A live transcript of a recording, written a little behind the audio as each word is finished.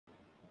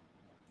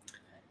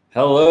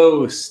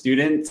Hello,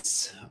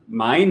 students.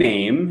 My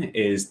name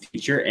is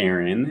Teacher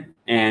Aaron,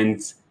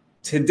 and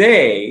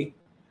today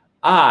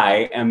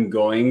I am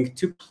going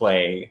to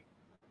play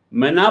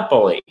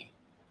Monopoly.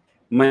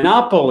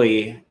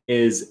 Monopoly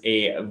is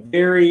a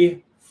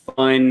very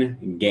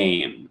fun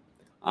game.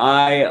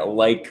 I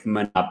like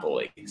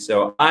Monopoly.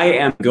 So I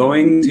am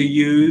going to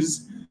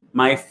use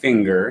my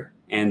finger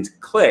and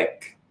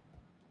click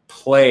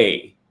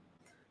play.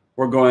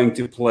 We're going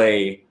to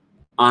play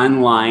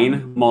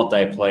online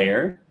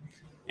multiplayer.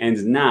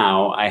 And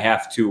now I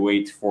have to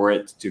wait for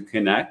it to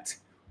connect.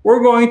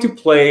 We're going to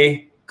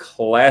play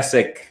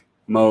classic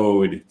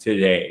mode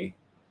today.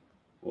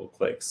 We'll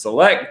click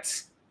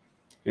select,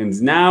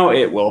 and now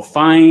it will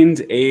find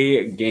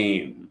a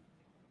game.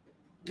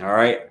 All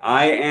right,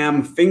 I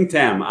am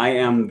Fingtam. I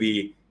am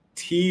the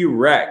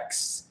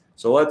T-Rex.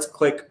 So let's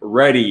click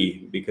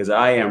ready because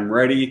I am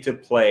ready to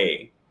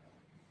play.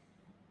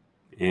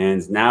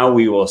 And now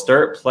we will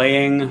start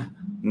playing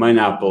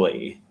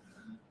Monopoly.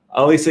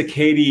 Alisa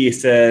Katie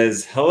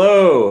says,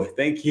 hello,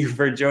 thank you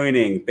for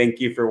joining. Thank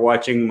you for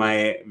watching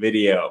my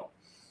video.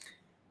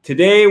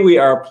 Today we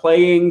are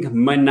playing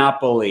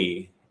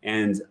Monopoly,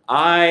 and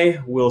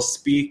I will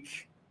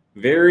speak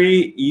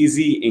very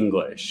easy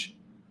English.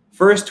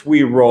 First,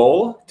 we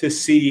roll to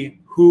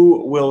see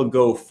who will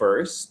go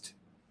first.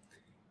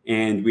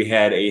 And we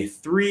had a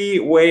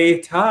three-way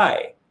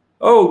tie.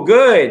 Oh,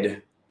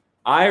 good.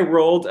 I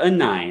rolled a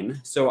 9,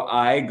 so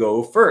I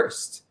go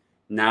first.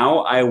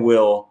 Now I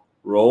will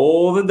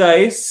roll the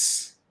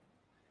dice,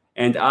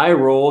 and I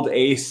rolled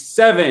a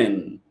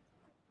 7.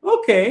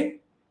 Okay.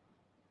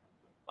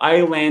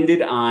 I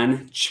landed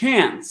on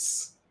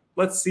chance.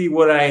 Let's see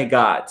what I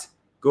got.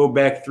 Go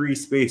back 3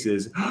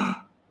 spaces.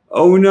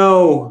 Oh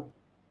no.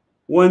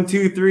 1,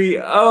 2, 3.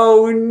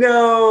 Oh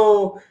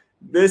no.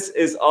 This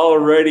is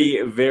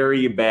already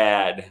very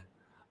bad.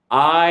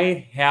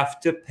 I have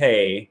to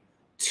pay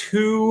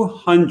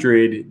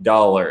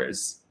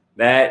 $200.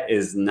 That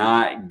is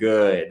not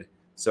good.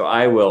 So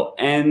I will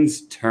end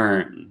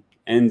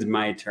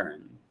my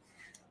turn.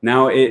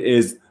 Now it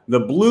is the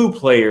blue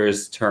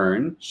player's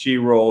turn. She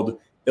rolled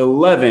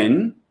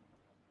 11.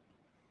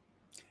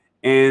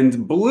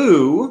 And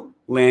blue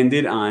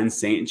landed on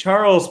St.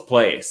 Charles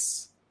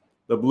Place.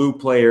 The blue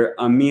player,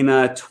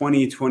 Amina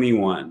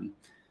 2021.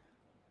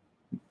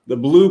 The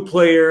blue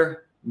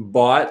player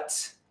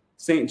bought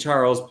St.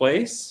 Charles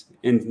Place.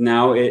 And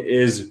now it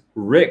is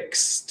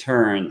Rick's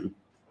turn.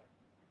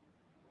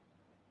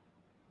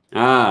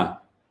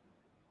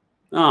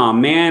 Oh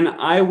man,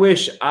 I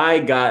wish I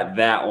got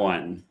that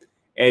one.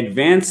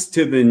 Advance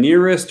to the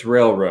nearest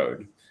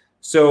railroad.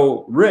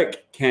 So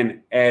Rick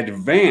can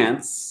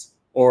advance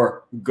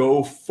or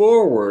go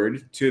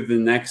forward to the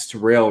next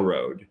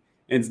railroad.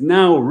 And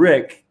now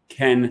Rick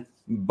can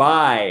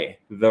buy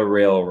the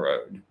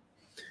railroad.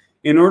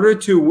 In order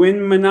to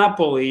win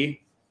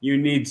Monopoly, you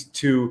need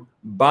to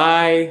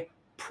buy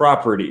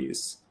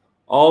properties.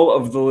 All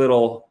of the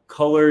little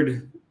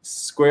colored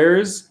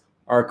squares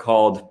are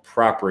called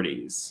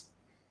properties.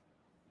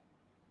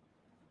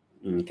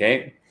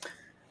 Okay.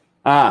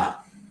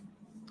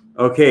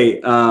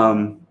 Okay.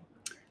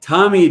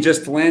 Tommy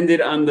just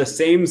landed on the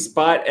same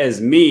spot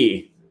as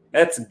me.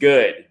 That's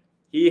good.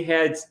 He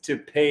had to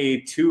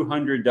pay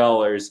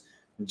 $200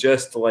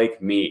 just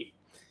like me.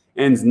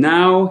 And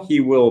now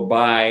he will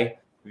buy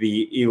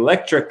the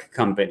electric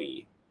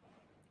company.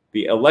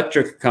 The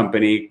electric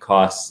company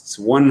costs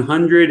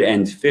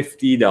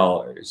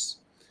 $150.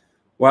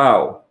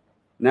 Wow.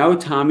 Now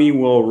Tommy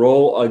will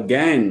roll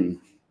again.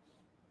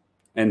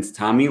 And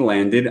Tommy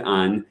landed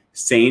on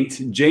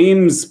St.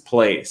 James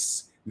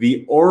Place,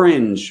 the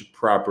orange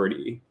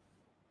property.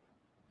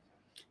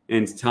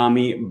 And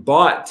Tommy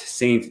bought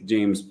St.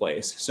 James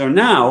Place. So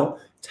now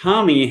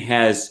Tommy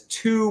has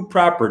 2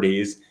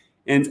 properties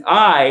and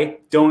I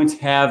don't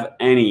have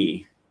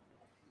any.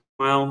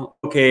 Well,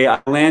 okay, I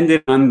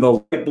landed on the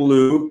light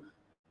blue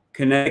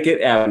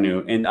Connecticut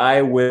Avenue and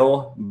I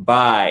will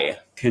buy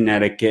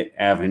Connecticut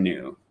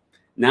Avenue.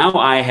 Now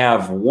I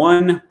have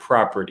 1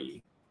 property.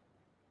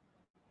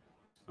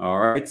 All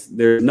right,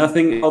 there's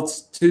nothing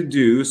else to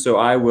do, so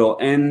I will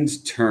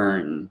end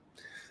turn.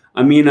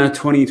 Amina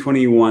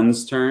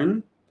 2021's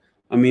turn.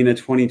 Amina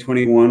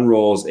 2021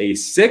 rolls a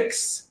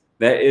 6.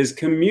 That is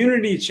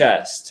community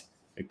chest.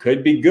 It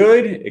could be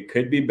good, it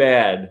could be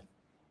bad.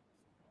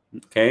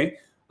 Okay,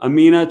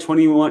 Amina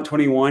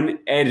 21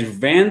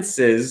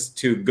 advances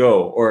to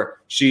go,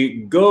 or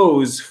she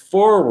goes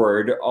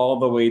forward all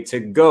the way to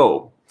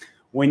go.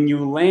 When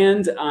you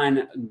land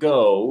on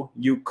go,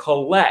 you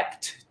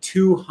collect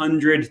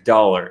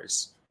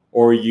 $200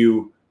 or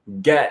you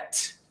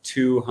get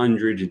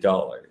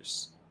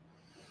 $200.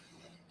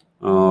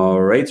 All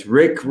right,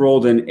 Rick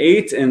rolled an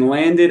 8 and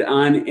landed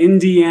on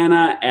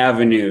Indiana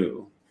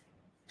Avenue.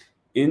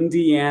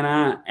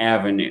 Indiana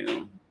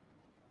Avenue.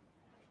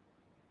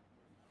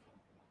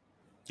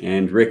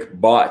 And Rick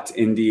bought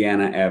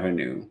Indiana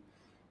Avenue.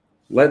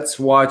 Let's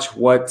watch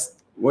what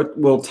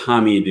will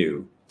Tommy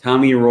do.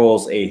 Tommy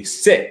rolls a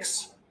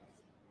 6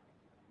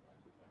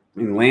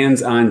 and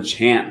lands on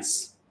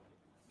chance.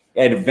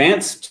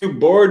 Advance to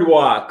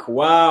boardwalk.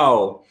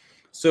 Wow.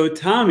 So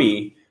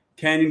Tommy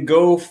can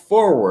go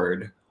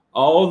forward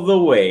all the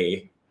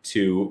way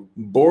to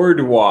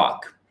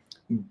boardwalk.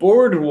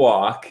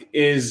 Boardwalk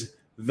is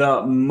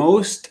the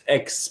most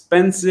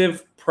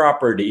expensive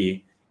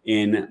property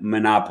in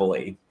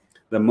Monopoly.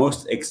 The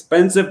most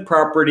expensive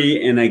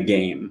property in a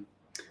game.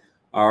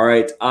 All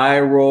right, I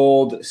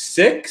rolled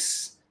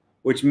 6,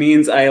 which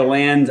means I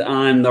land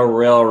on the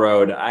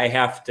railroad. I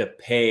have to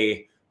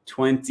pay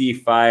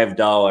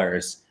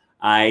 $25.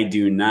 I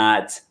do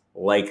not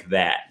like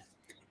that.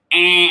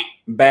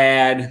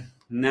 Bad.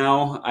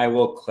 Now I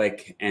will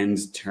click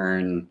end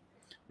turn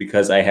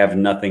because I have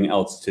nothing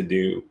else to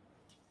do.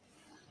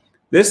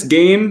 This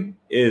game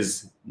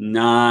is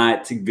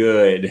not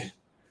good.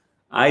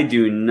 I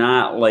do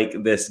not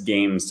like this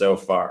game so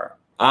far.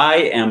 I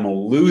am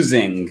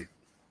losing.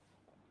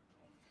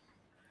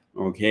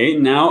 Okay,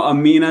 now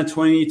Amina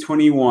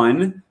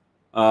 2021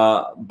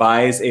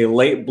 buys a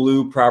light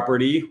blue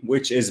property,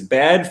 which is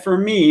bad for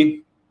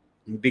me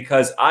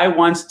because I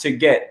want to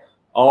get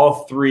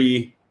all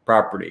 3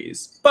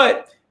 properties.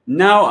 But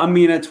now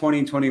Amina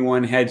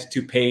 2021 had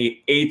to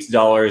pay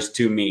 $8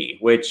 to me,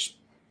 which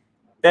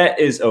that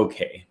is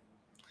okay.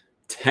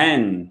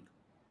 10.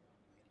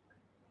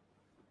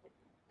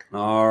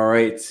 All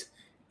right.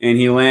 And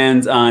he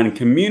lands on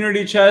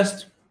community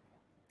chest,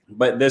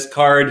 but this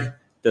card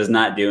does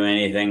not do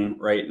anything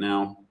right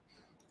now.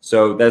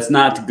 So that's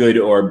not good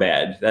or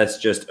bad. That's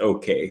just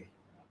okay.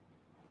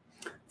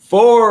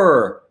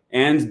 4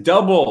 and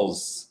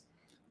doubles.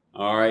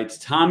 All right,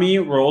 Tommy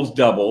rolled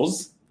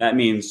doubles. That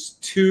means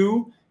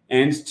 2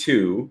 and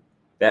 2.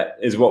 That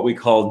is what we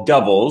call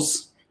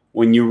doubles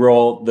when you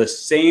roll the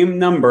same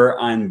number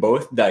on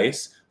both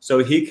dice.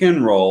 So he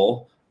can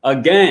roll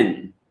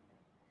again.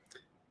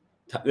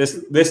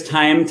 This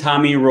time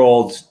Tommy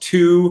rolled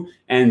 2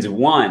 and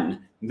 1.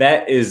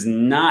 That is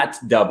not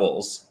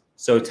doubles.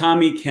 So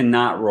Tommy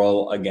cannot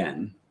roll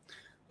again.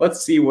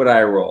 Let's see what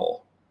I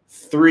roll.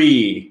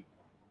 3.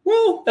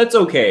 Well, that's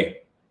okay.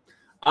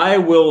 I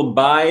will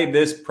buy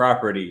this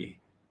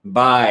property.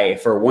 Buy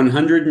for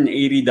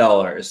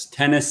 $180,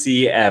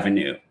 Tennessee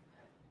Avenue.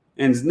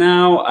 And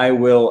now I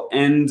will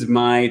end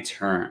my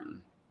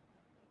turn.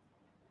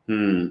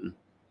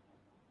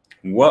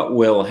 What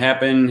will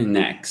happen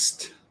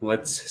next?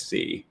 Let's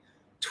see.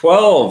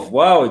 12.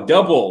 Wow,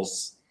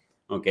 doubles.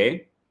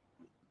 Okay.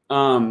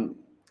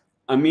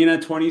 Amina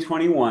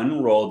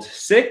 2021 rolled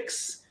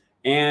 6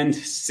 and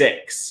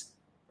 6,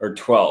 or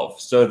 12.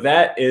 So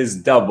that is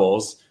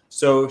doubles.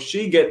 So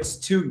she gets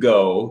to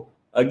go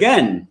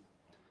again.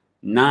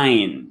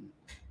 9.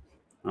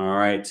 All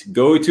right.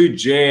 Go to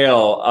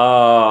jail.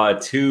 Ah,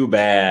 too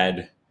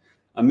bad.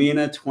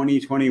 Amina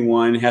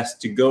 2021 has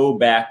to go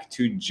back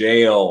to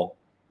jail.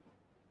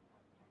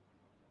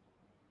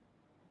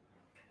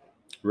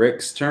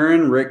 Rick's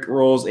turn. Rick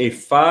rolls a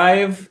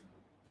 5.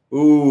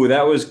 Ooh,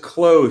 that was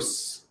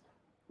close.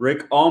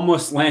 Rick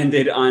almost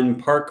landed on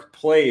Park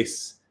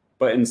Place,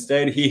 but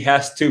instead he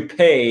has to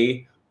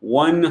pay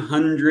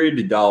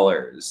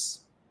 $100.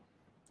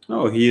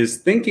 Oh, he is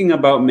thinking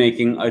about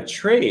making a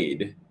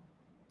trade.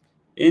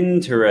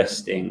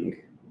 Interesting.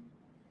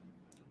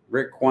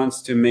 Rick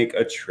wants to make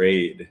a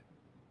trade.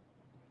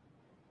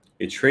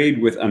 A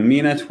trade with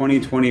Amina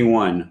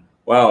 2021.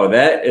 Wow,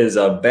 that is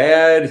a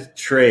bad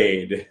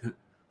trade.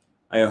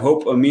 I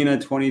hope Amina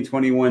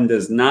 2021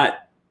 does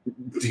not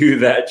do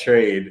that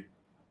trade.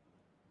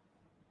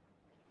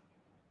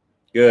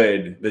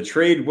 Good. The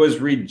trade was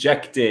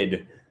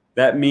rejected.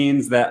 That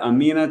means that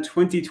Amina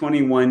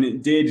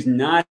 2021 did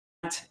not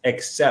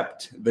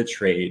accept the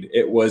trade.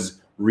 It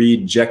was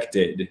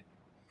rejected.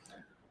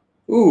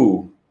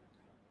 Ooh.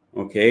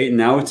 Okay,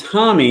 now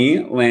Tommy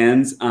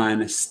lands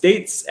on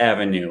States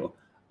Avenue,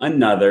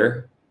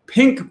 another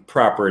pink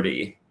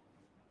property.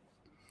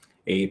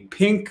 A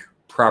pink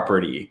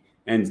property.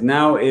 And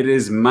now it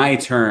is my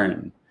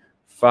turn.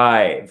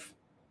 5.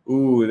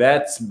 Ooh,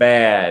 that's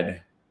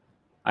bad.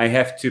 I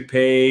have to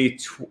pay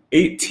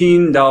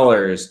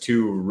 $18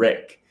 to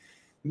Rick.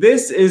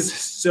 This is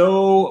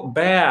so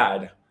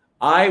bad.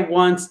 I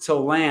want to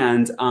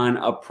land on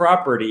a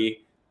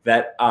property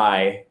that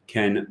I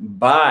can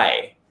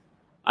buy.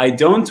 I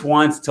don't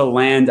want to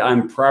land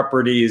on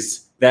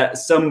properties that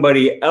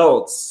somebody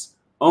else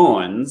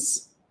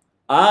owns.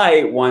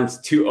 I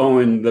want to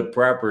own the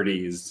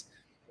properties,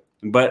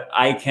 but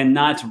I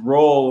cannot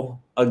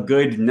roll a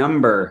good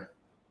number.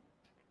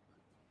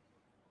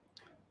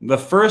 The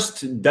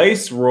first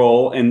dice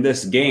roll in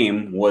this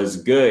game was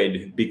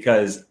good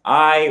because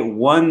I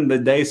won the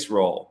dice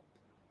roll.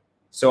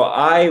 So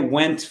I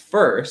went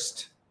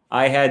first.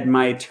 I had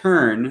my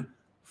turn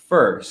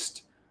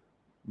first.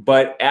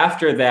 But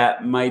after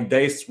that, my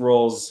dice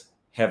rolls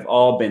have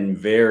all been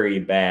very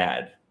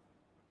bad.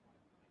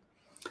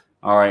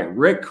 All right,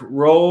 Rick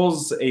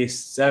rolls a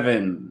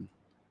 7.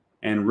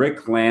 And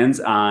Rick lands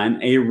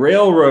on a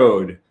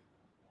railroad.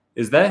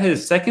 Is that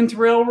his second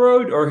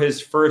railroad or his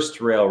first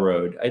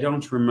railroad? I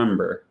don't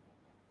remember.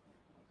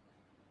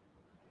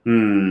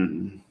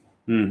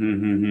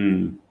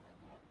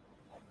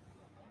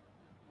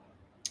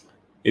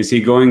 Is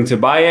he going to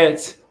buy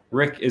it?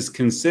 Rick is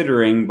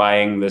considering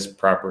buying this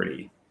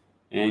property.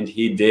 And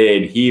he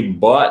did. He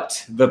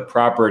bought the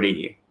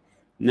property.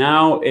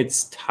 Now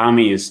it's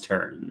Tommy's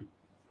turn.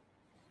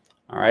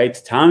 All right,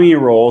 Tommy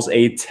rolls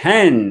a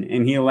 10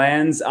 and he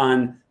lands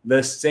on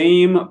the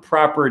same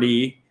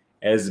property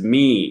as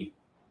me.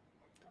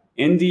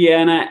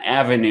 Indiana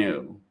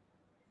Avenue.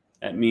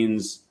 That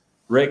means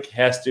Rick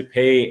has to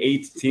pay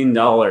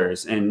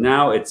 $18. And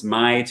now it's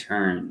my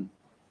turn.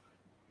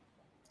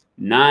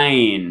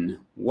 9.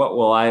 What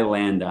will I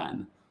land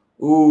on?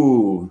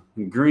 Ooh,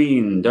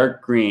 green,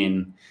 dark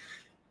green.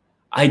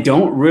 I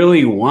don't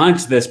really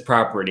want this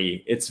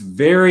property. It's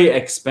very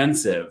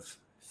expensive.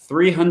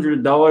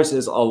 $300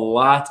 is a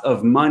lot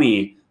of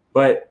money,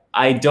 but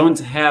I don't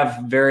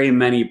have very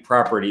many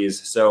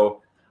properties,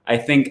 so I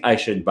think I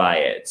should buy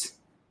it.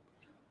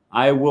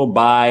 I will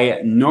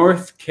buy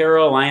North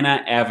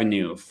Carolina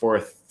Avenue for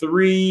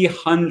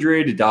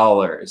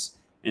 $300,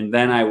 and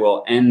then I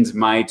will end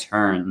my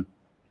turn.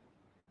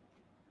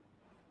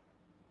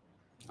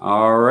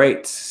 All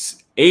right,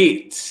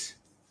 8.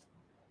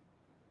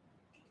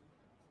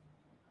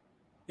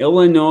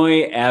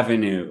 Illinois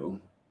Avenue.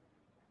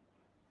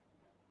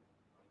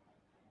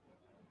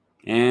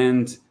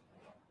 And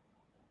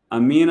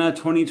Amina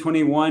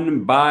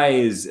 2021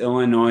 buys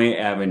Illinois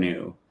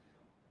Avenue.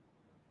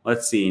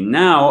 Let's see.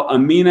 Now,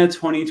 Amina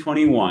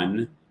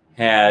 2021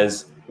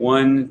 has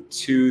 1,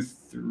 2,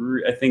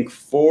 3, I think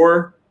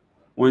 4.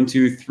 1,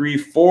 2, 3,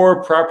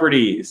 4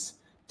 properties.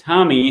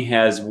 Tommy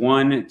has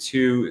 1,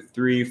 2,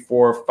 3,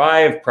 4,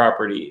 5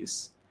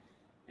 properties.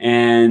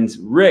 And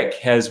Rick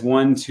has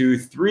 1, 2,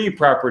 3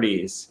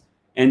 properties.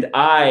 And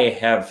I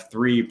have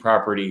 3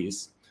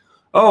 properties.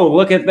 Oh,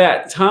 look at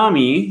that.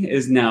 Tommy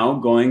is now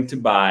going to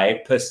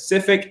buy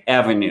Pacific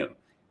Avenue.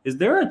 Is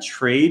there a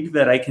trade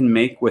that I can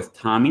make with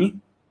Tommy?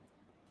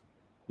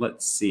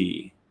 Let's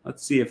see.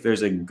 Let's see if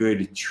there's a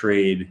good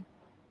trade.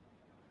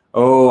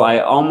 Oh, I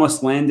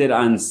almost landed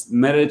on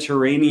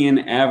Mediterranean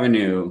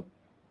Avenue.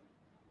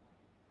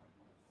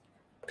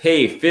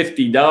 Pay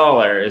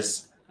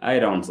 $50. I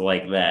don't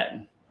like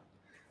that.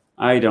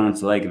 I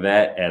don't like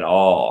that at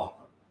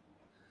all.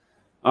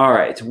 All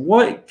right,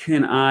 what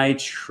can I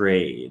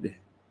trade?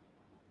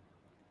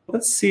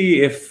 Let's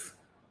see if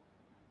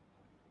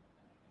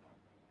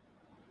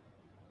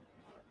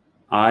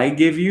I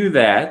give you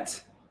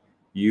that,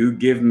 you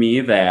give me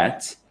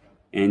that,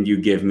 and you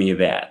give me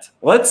that.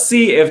 Let's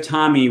see if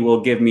Tommy will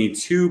give me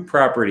 2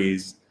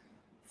 properties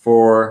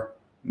for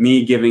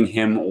me giving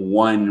him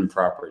 1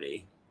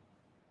 property.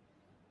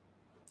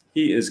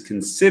 He is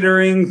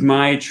considering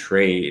my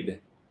trade.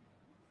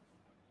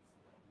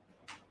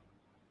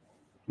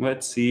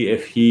 Let's see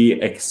if he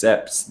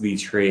accepts the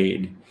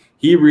trade.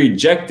 He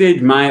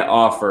rejected my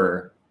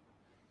offer.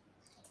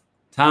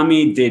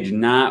 Tommy did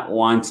not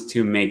want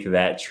to make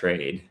that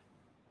trade.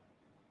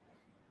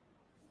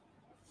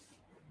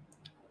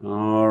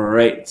 All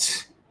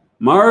right.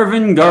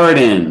 Marvin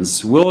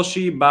Gardens. Will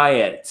she buy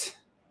it?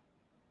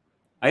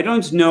 I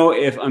don't know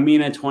if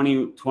Amina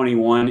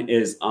 2021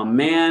 is a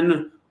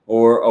man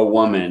or a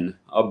woman,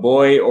 a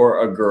boy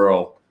or a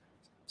girl.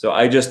 So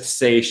I just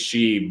say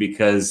she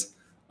because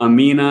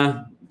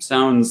Amina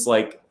sounds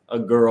like a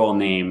girl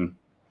name.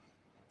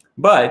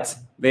 But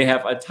they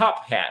have a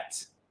top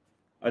hat.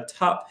 A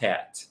top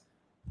hat.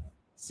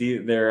 See,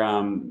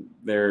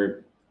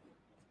 their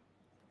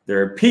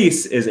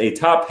piece is a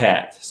top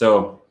hat.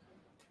 So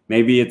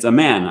maybe it's a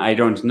man. I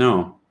don't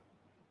know.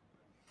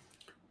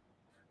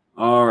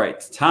 All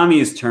right,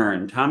 Tommy's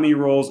turn. Tommy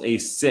rolls a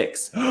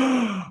 6.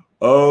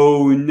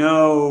 Oh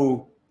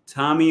no.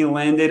 Tommy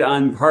landed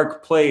on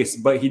Park Place,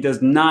 but he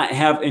does not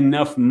have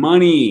enough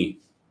money.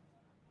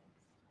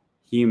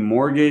 He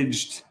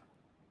mortgaged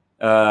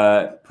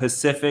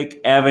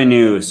Pacific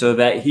Avenue so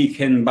that he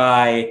can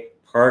buy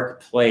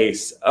Park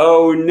Place.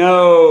 Oh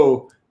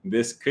no,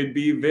 this could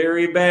be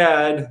very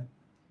bad.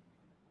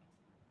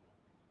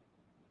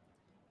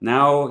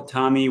 Now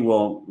Tommy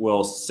will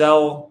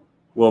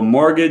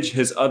mortgage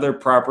his other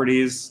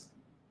properties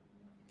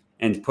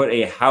and put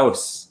a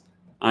house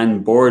on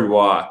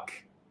Boardwalk.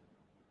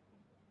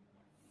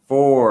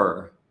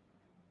 4.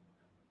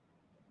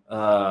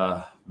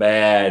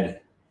 Bad.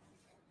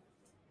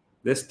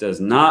 This does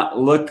not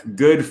look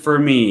good for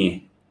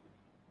me.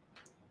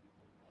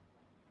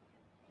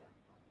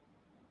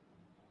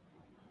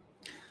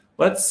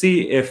 Let's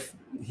see if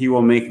he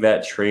will make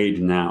that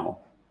trade now.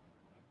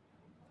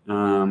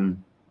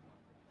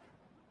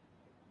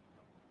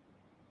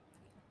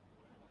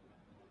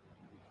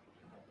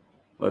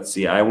 Let's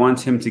see. I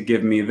want him to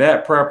give me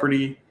that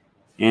property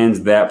and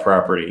that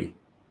property.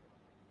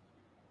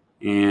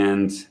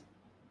 And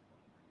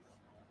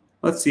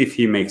let's see if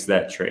he makes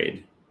that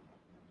trade.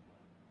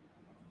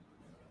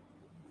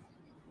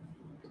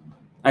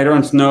 I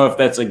don't know if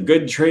that's a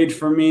good trade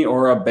for me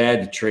or a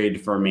bad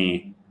trade for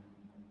me.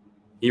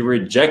 He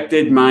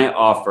rejected my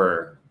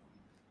offer.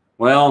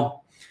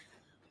 Well,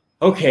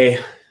 okay.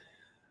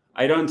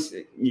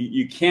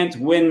 You can't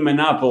win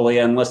Monopoly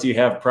unless you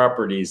have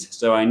properties.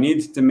 So I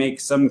need to make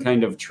some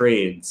kind of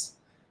trades.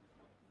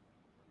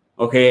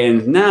 Okay,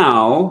 and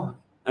now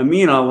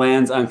Amina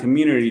lands on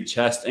community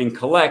chest and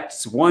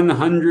collects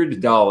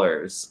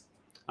 $100.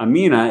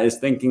 Amina is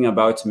thinking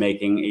about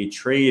making a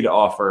trade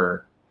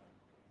offer.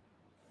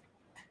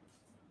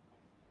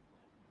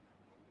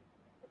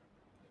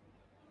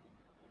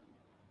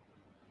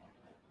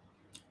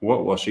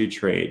 What will she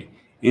trade?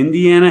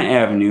 Indiana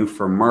Avenue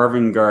for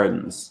Marvin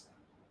Gardens.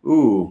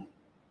 Ooh,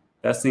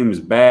 that seems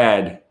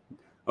bad.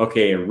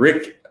 Okay,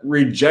 Rick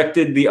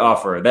rejected the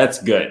offer.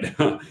 That's good.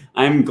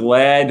 I'm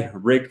glad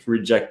Rick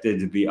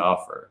rejected the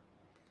offer.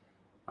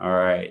 All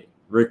right.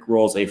 Rick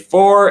rolls a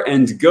 4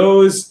 and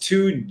goes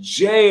to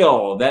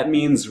jail. That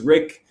means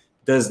Rick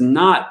does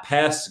not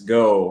pass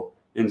go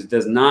and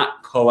does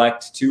not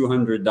collect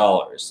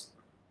 $200.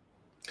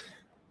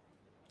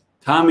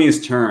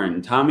 Tommy's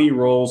turn. Tommy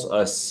rolls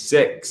a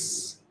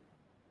 6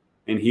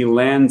 and he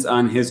lands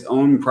on his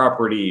own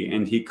property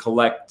and he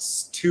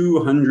collects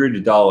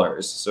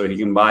 $200 so he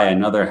can buy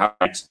another house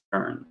next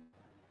turn.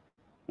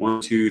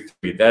 1, 2,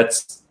 3.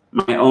 That's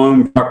my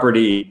own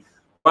property.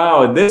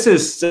 Wow, this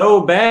is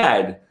so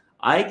bad.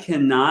 I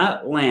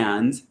cannot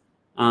land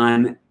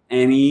on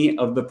any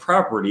of the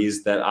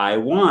properties that I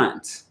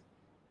want.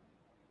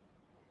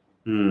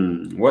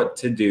 What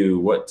to do?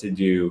 What to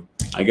do?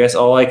 I guess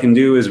all I can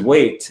do is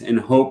wait and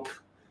hope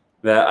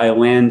that I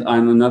land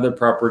on another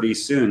property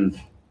soon.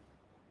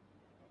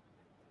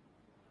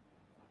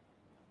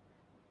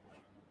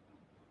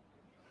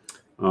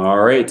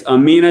 All right,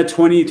 Amina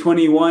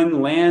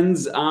 2021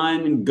 lands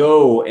on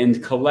go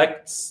and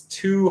collects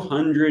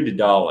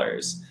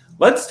 $200.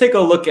 Let's take a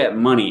look at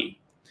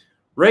money.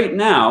 Right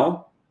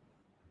now,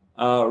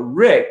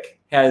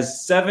 Rick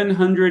has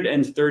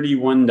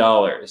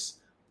 $731.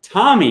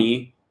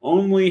 Tommy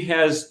only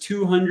has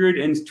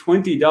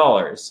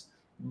 $220,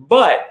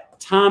 but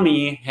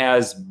Tommy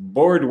has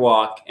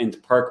Boardwalk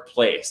and Park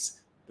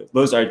Place.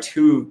 Those are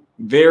two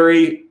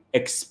very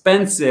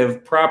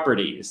expensive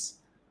properties.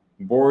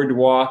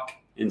 Boardwalk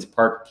and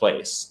Park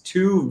Place.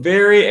 Two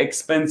very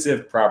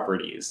expensive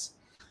properties.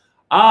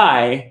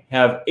 I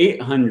have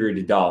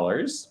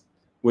 $800,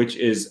 which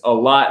is a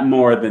lot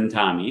more than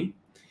Tommy.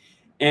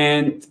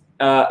 And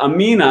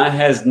Amina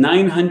has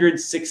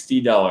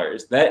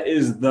 $960. That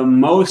is the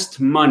most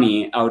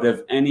money out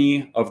of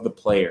any of the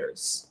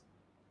players.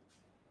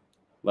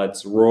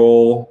 Let's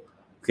roll.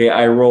 Okay,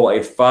 I roll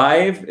a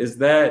 5. Is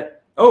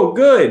that? Oh,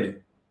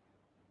 good.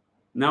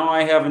 Now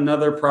I have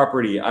another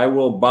property. I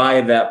will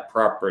buy that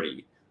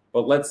property.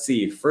 But let's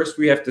see. First,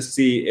 we have to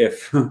see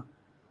if...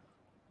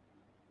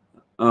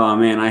 oh,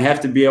 man, I have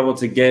to be able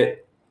to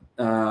get...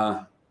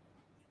 let's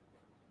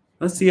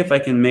see if I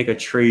can make a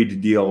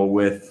trade deal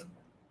with...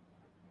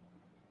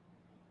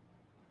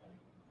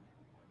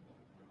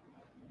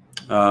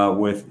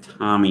 with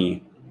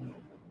Tommy.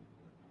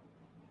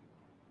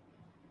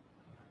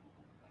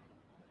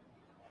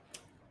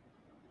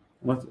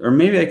 Or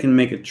maybe I can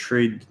make a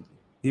trade...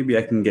 Maybe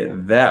I can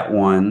get that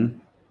one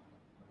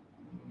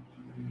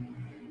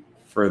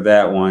for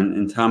that one.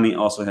 And Tommy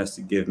also has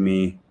to give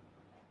me...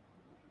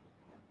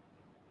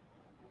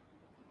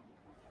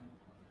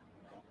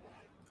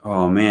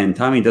 Oh, man.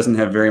 Tommy doesn't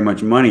have very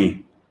much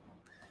money.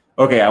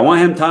 Okay, I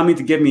want Tommy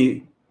to give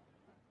me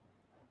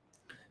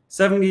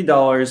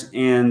 $70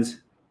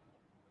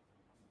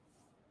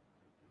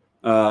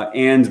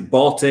 and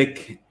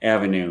Baltic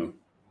Avenue.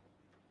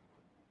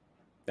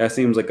 That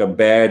seems like a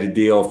bad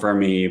deal for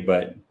me,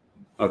 but...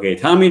 Okay,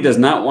 Tommy does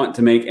not want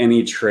to make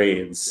any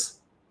trades.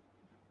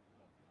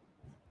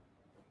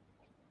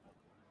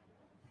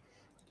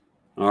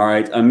 All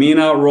right,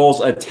 Amina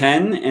rolls a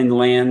 10 and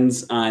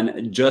lands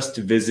on just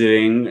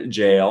visiting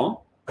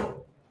jail.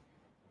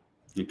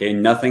 Okay,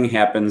 nothing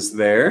happens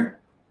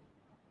there.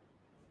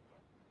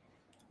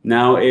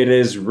 Now it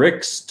is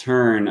Rick's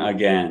turn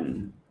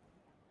again.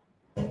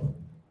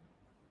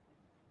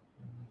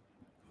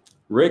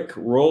 Rick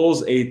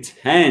rolls a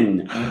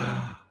 10.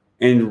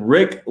 And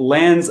Rick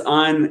lands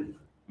on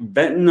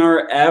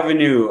Ventnor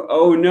Avenue.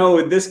 Oh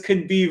no, this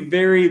could be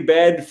very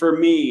bad for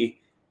me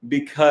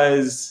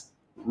because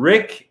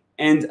Rick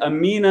and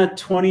Amina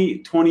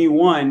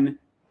 2021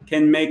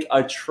 can make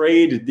a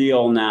trade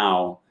deal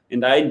now.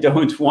 And I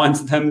don't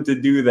want them to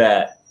do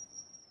that.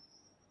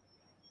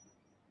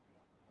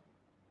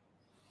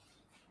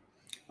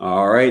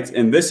 All right,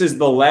 and this is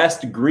the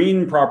last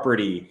green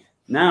property.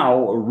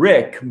 Now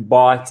Rick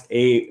bought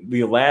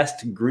the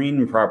last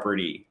green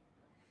property.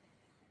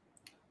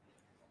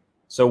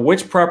 So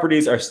which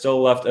properties are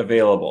still left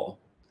available?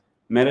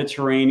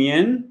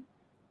 Mediterranean,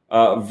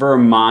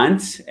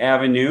 Vermont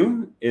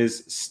Avenue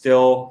is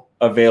still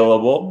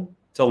available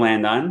to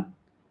land on.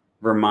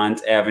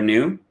 Vermont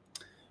Avenue.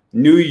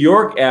 New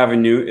York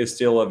Avenue is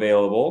still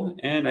available.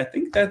 And I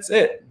think that's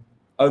it,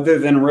 other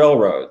than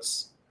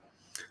railroads.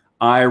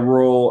 I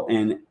roll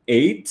an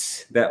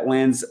 8. That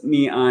lands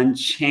me on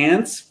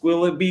chance.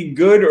 Will it be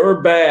good or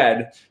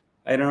bad?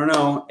 I don't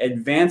know.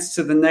 Advance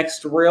to the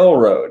next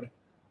railroad.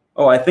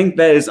 Oh, I think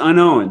that is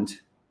unowned.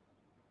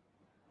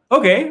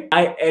 Okay,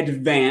 I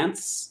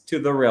advance to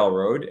the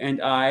railroad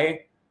and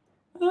I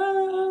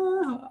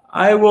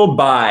will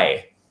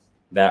buy.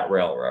 that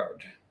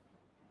railroad.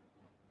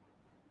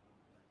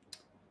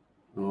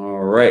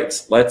 All right,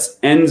 let's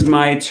end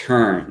my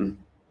turn.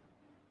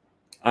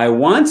 I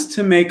want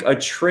to make a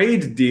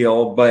trade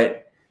deal,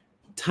 but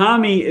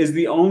Tommy is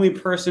the only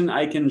person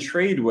I can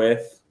trade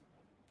with,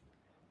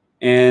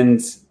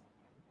 and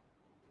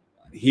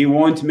he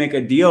won't make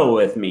a deal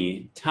with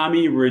me.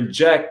 Tommy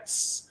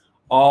rejects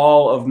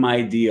all of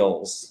my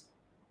deals,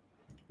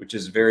 which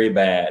is very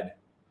bad.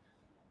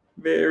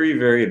 Very,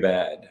 very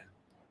bad.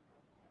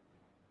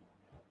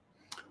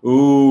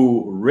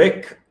 Ooh,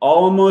 Rick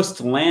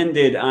almost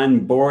landed on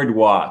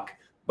Boardwalk,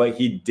 but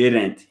he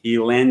didn't. He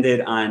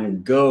landed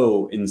on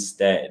Go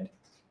instead.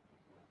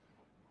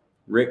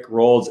 Rick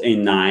rolls a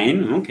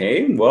 9.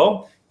 Okay,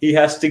 well, he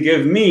has to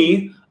give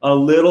me a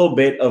little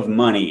bit of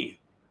money.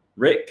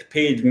 Rick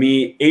paid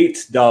me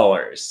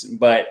 $8,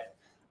 but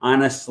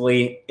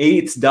honestly,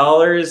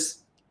 $8,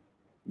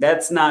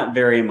 that's not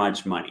very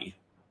much money.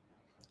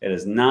 It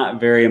is not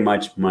very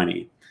much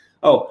money.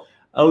 Oh,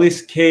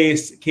 Elise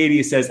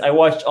Katie says, I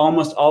watched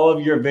almost all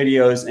of your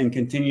videos and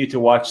continue to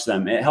watch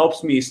them. It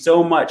helps me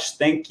so much.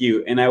 Thank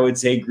you. And I would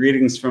say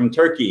greetings from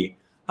Turkey.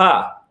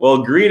 Ha,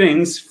 well,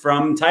 greetings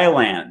from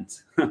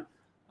Thailand.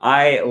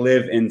 I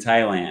live in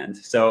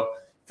Thailand. So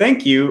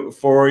thank you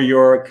for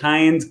your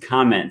kind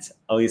comment,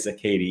 Elisa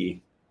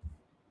Katie.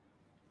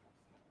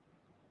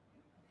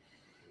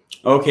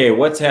 Okay,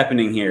 what's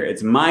happening here?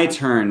 It's my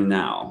turn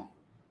now.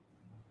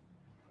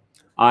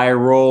 I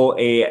roll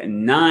a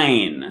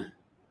 9.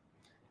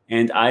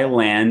 And I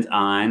land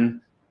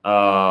on,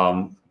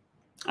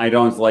 I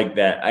don't like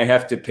that. I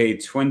have to pay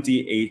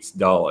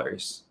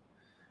 $28.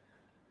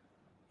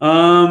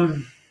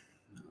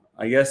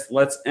 I guess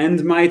let's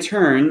end my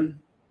turn.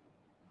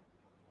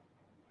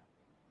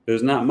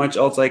 There's not much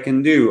else I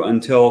can do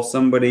until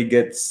somebody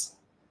gets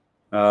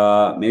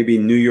maybe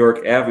New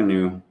York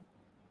Avenue.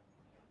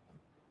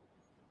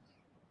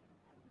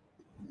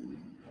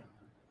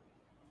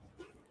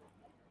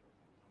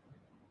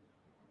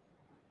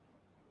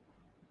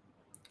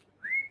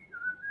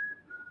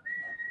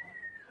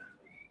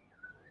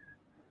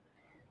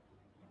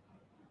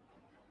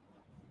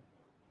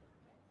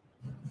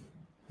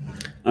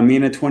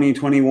 Amina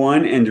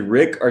 2021 and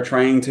Rick are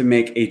trying to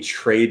make a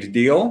trade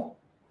deal.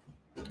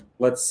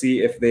 Let's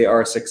see if they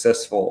are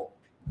successful.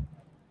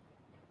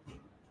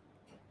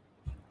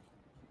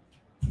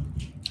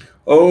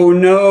 Oh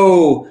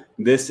no,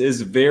 this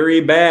is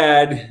very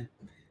bad.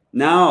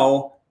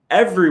 Now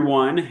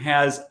everyone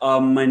has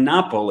a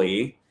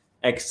monopoly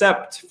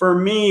except for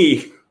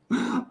me.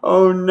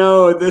 Oh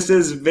no, this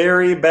is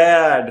very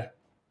bad.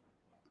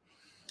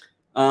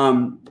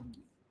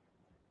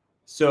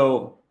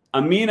 So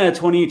Amina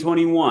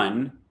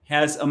 2021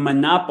 has a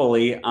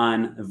monopoly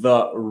on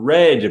the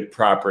red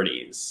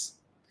properties.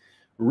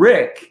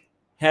 Rick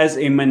has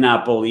a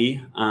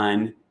monopoly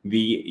on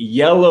the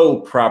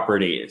yellow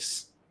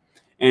properties.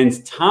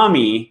 And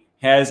Tommy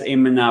has a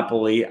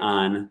monopoly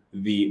on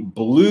the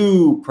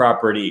blue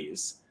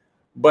properties.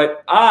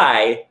 But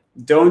I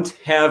don't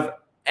have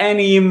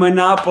any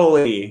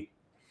monopoly.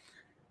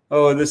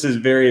 Oh, this is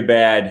very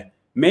bad.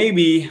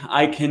 Maybe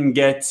I can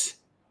get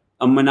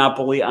a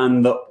monopoly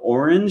on the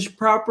orange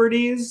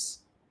properties,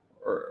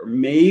 or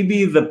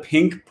maybe the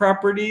pink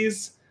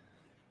properties.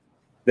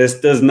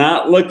 This does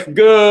not look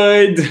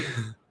good.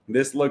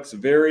 This looks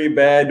very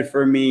bad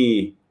for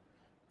me.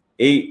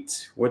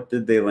 8. What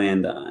did they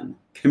land on?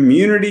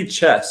 Community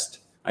chest.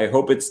 I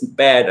hope it's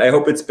bad. I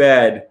hope it's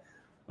bad.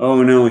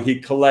 Oh no, he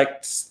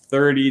collects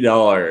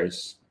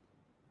 $30.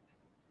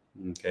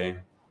 Okay.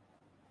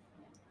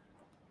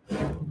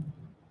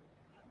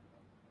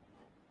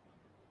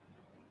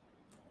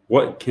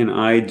 What can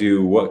I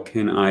do? What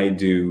can I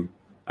do?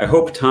 I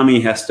hope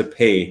Tommy has to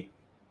pay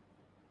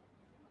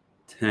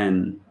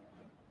 10.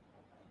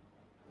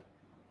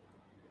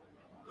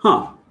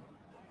 Huh.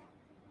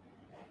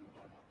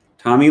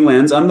 Tommy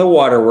lands on the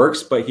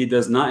waterworks, but he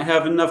does not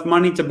have enough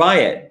money to buy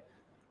it.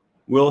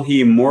 Will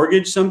he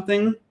mortgage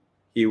something?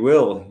 He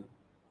will.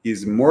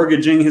 He's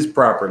mortgaging his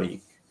property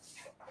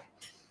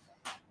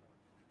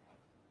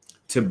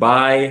to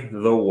buy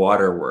the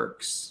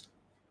waterworks.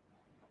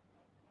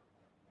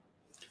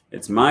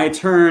 It's my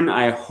turn.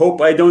 I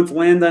hope I don't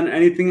land on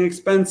anything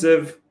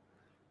expensive.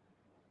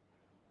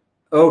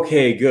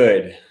 Okay,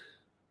 good.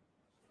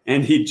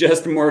 And he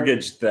just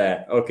mortgaged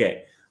that.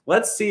 Okay,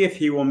 let's see if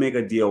he will make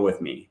a deal with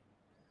me.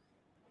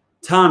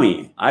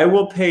 Tommy, I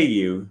will pay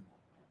you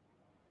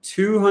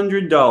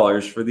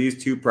 $200 for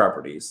these 2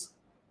 properties.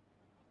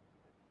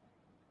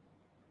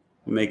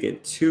 We'll make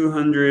it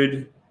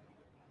 $200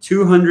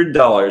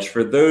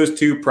 for those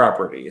 2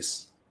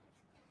 properties.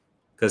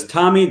 Because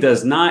Tommy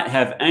does not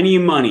have any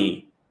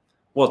money.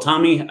 Well,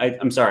 Tommy,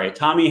 I'm sorry,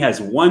 Tommy has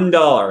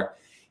 $1.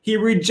 He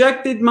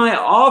rejected my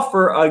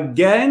offer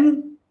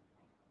again?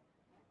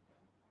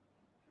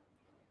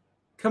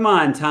 Come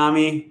on,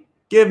 Tommy,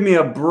 give me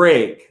a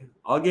break.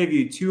 I'll give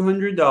you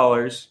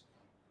 $200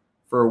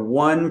 for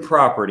 1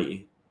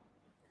 property.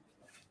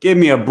 Give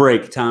me a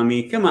break,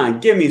 Tommy. Come on,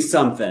 give me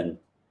something.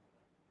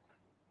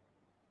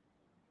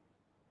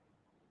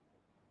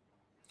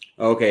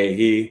 Okay,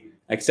 he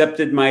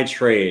accepted my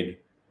trade.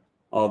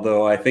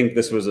 Although I think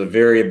this was a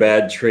very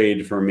bad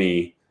trade for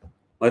me.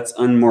 Let's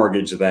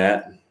unmortgage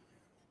that.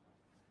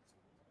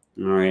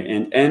 All right,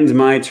 and end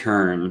my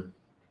turn.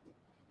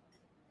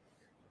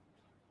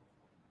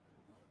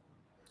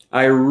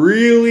 I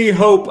really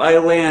hope I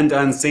land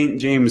on St.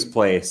 James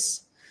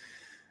Place.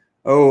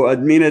 Oh,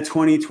 Admina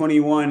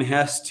 2021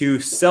 has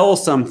to sell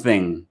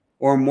something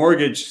or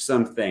mortgage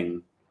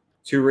something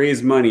to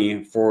raise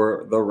money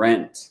for the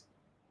rent.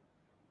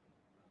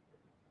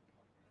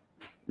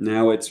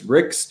 Now it's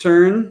Rick's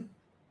turn.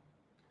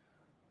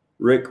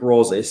 Rick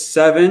rolls a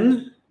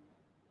 7.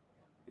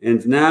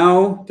 And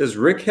now, does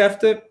Rick have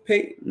to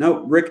pay?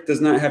 No, Rick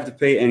does not have to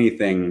pay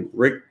anything.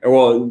 Rick,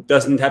 well,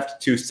 doesn't have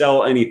to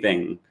sell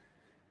anything.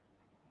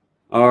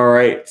 All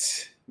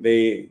right.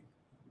 They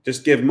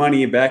just give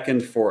money back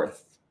and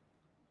forth.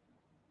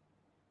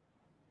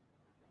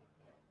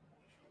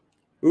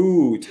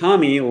 Ooh,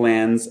 Tommy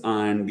lands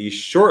on the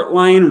short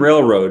line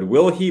railroad.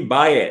 Will he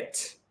buy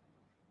it?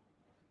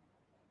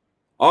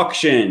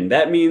 Auction.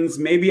 That means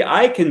maybe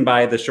I can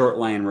buy the short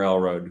line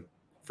railroad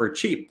for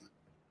cheap.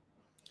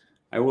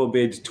 I will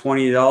bid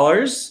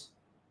 $20.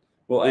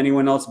 Will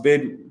anyone else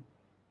bid?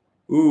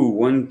 Ooh,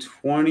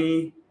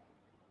 120,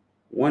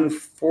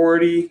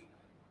 140.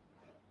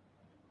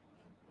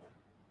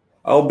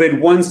 I'll bid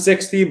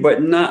 160,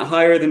 but not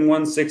higher than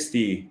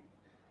 160.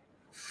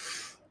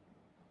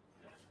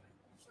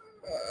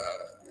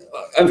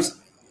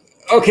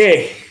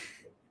 Okay.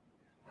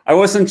 I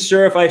wasn't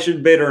sure if I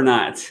should bid or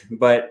not,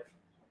 but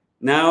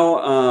now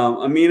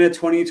Amina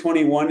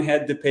 2021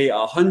 had to pay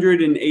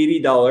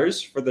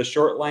 $180 for the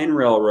short line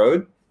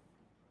railroad.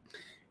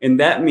 And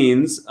that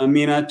means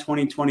Amina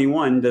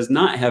 2021 does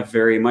not have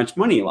very much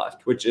money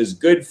left, which is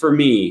good for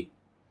me.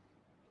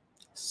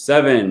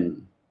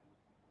 7.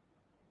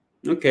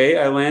 Okay,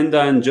 I land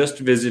on just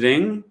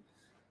visiting.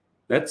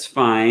 That's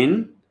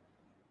fine.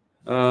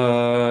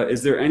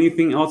 Is there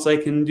anything else I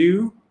can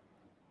do?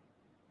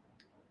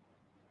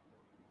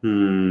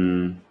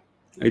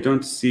 I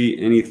don't see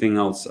anything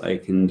else I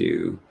can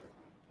do.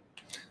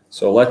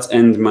 So let's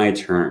end my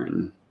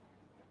turn.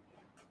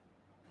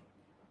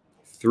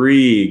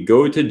 3,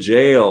 go to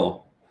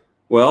jail.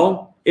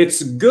 Well,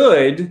 it's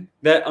good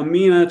that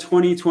Amina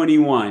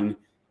 2021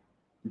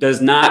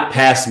 does not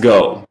pass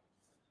go.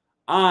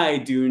 I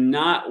do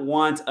not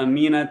want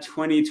Amina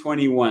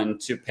 2021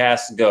 to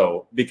pass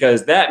go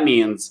because that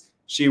means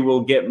she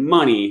will get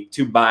money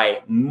to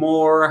buy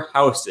more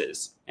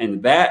houses,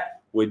 and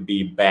that would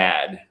be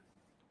bad.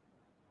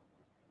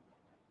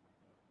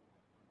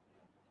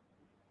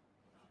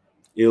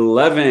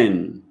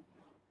 11.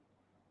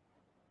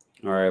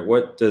 All right,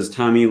 what does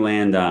Tommy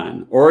land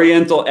on?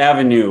 Oriental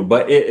Avenue,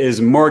 but it is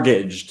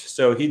mortgaged,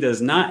 so he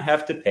does not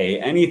have to pay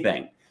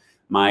anything.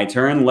 My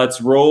turn.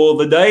 Let's roll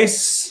the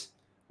dice.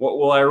 What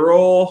will I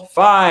roll?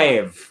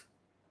 5.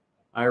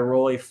 I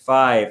roll a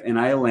 5, and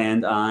I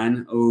land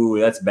on, ooh,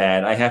 that's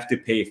bad. I have to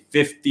pay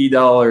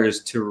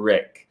 $50 to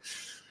Rick.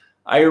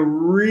 I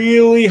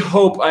really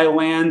hope I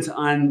land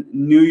on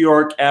New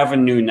York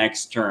Avenue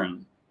next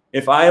turn.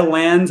 If I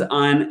land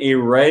on a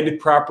red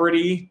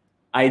property,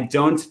 I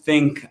don't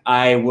think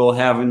I will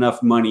have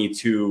enough money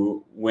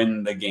to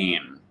win the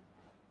game.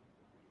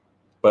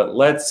 But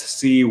let's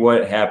see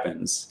what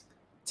happens.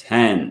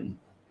 10.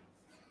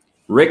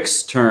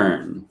 Rick's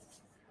turn.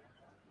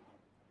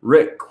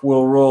 Rick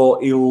will roll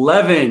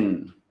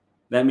 11.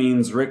 That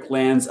means Rick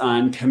lands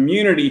on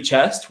community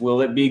chest. Will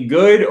it be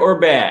good or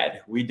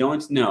bad? We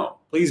don't know.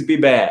 Please be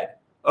bad.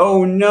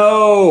 Oh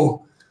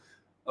no.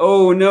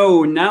 Oh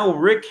no. Now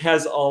Rick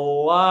has a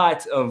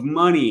lot of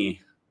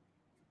money.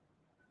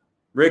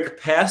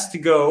 Rick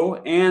passed go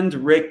and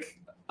Rick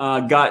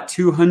got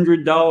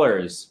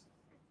 $200.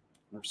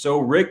 So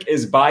Rick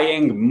is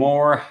buying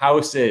more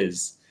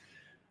houses.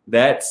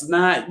 That's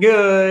not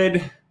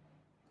good.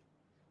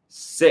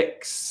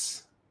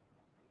 6.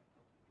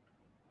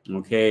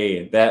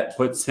 Okay, that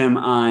puts him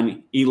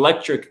on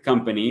electric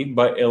company,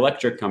 but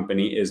electric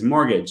company is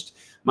mortgaged.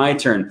 My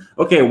turn.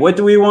 Okay, what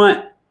do we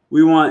want?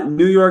 We want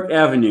New York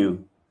Avenue.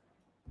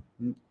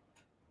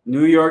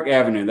 New York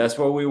Avenue. That's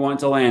what we want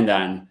to land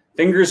on.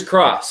 Fingers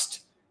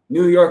crossed.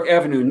 New York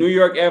Avenue. New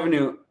York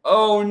Avenue.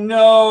 Oh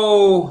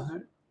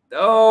no.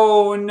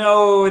 Oh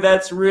no,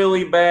 that's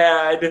really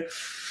bad.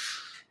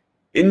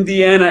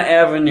 Indiana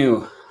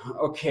Avenue.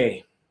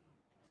 Okay.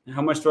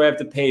 How much do I have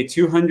to pay?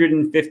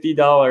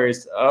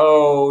 $250.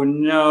 Oh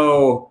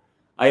no.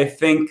 I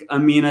think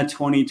Amina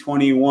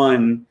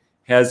 2021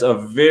 has a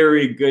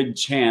very good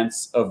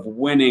chance of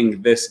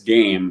winning this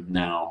game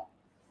now.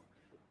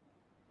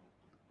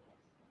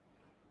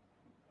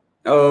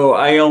 Oh,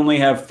 I only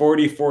have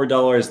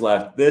 $44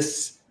 left.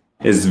 This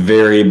is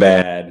very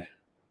bad.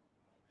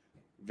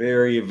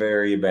 Very,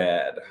 very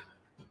bad.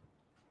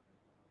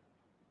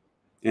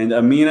 And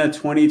Amina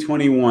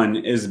 2021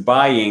 is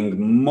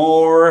buying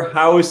more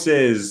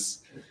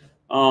houses.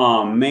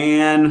 Oh,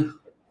 man.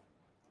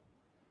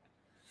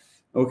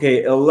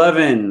 Okay,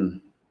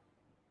 11.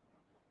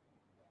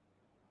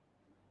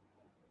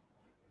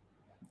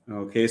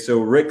 Okay, so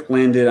Rick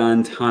landed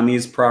on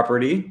Tommy's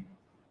property.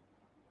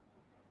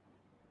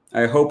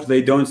 I hope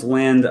they don't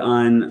land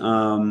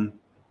on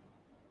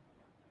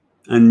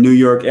New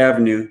York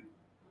Avenue.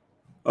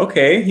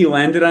 Okay, he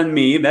landed on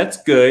me.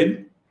 That's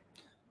good.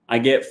 I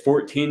get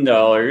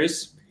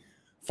 $14.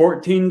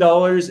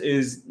 $14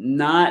 is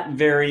not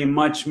very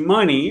much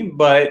money,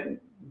 but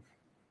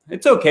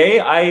it's okay.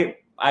 I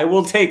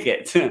will take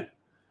it.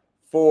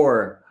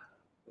 4.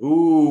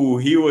 Ooh,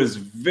 he was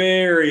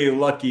very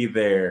lucky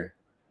there.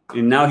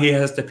 And now he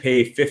has to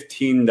pay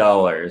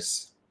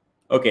 $15.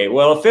 Okay,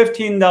 well,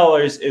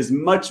 $15 is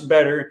much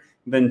better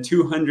than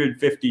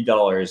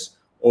 $250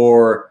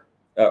 or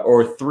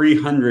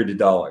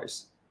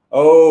 $300.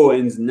 Oh,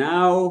 and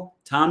now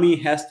Tommy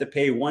has to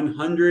pay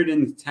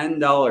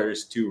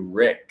 $110 to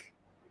Rick.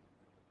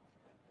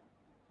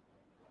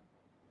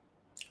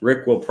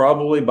 Rick will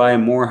probably buy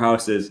more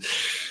houses.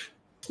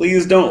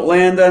 Please don't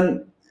land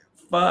on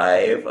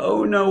 5.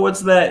 Oh no,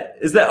 what's that?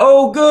 Is that?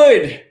 Oh,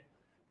 good.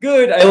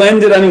 Good. I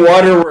landed on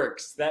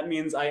Waterworks. That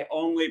means I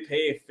only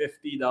pay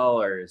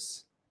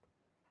 $50.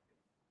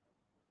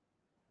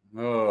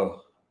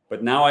 Oh,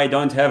 but now I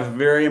don't have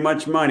very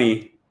much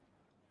money.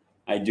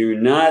 I do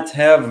not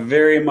have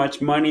very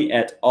much money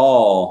at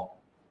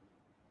all.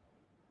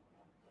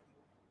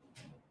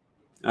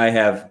 I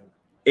have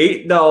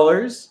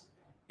 $8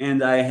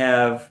 and I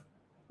have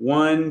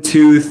 1,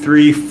 2,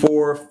 3,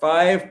 4,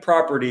 5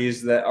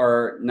 properties that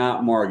are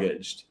not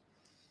mortgaged.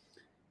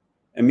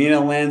 Amina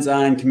lands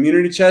on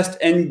community chest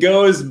and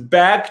goes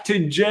back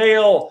to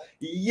jail.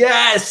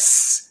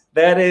 Yes,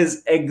 that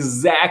is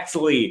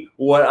exactly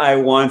what I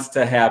want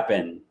to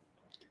happen.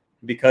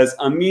 Because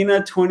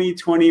Amina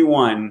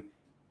 2021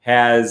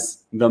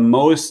 has the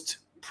most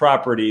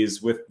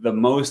properties with the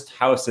most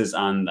houses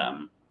on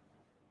them.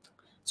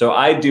 So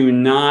I do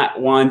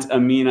not want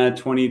Amina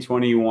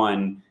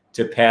 2021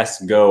 to pass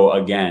go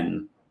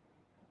again.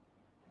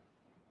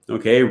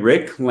 Okay,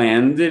 Rick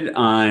landed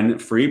on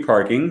free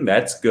parking.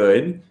 That's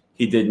good.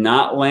 He did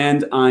not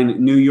land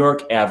on New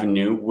York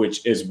Avenue,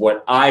 which is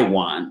what I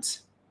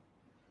want.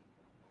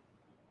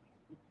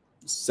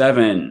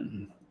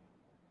 7.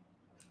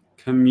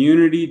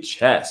 Community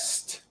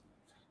chest.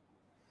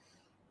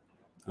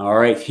 All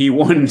right, he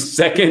won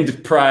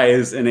second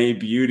prize in a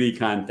beauty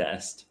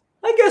contest.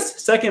 I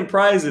guess second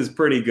prize is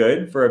pretty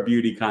good for a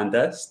beauty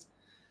contest.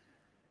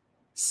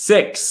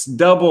 6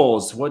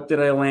 doubles. What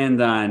did I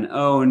land on?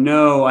 Oh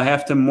no, I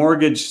have to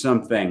mortgage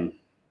something.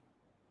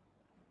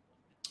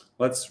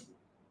 Let's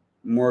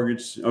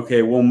mortgage.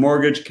 Okay, we'll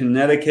mortgage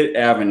Connecticut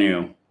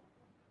Avenue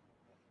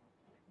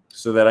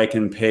so that I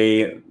can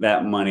pay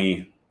that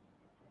money.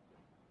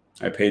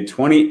 I paid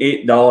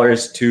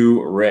 $28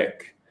 to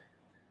Rick.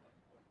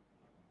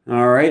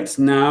 All right,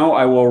 now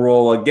I will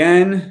roll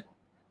again.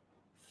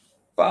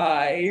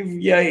 5.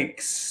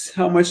 Yikes.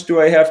 How much do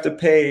I have to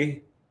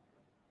pay?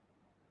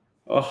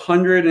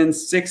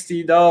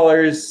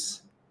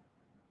 $160.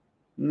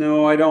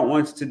 No, I don't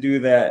want to do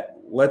that.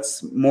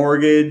 Let's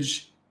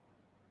mortgage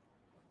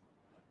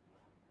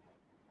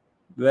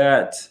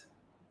that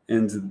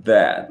and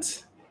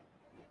that.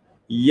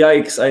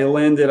 Yikes, I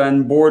landed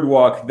on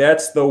Boardwalk.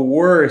 That's the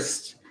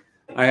worst.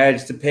 I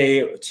had to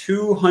pay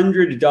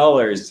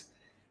 $200.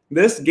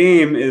 This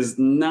game is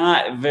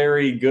not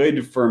very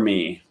good for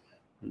me.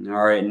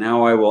 All right,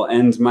 now I will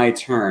end my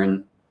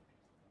turn.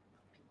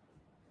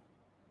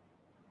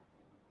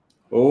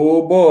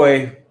 Oh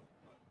boy,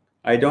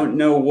 I don't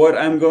know what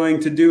I'm going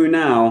to do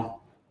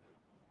now.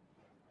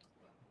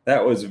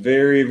 That was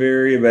very,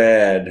 very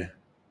bad.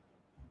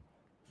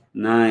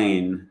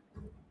 9.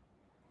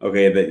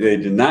 Okay, they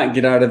did not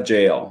get out of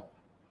jail.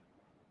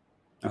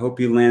 I hope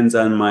he lands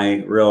on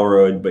my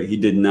railroad, but he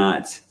did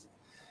not.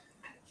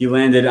 He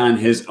landed on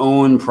his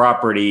own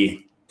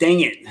property.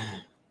 Dang it.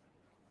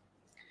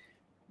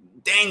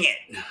 Dang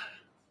it.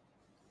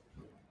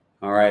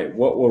 All right,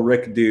 what will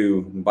Rick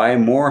do? Buy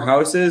more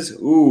houses?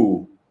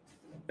 Ooh,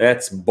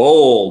 that's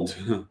bold.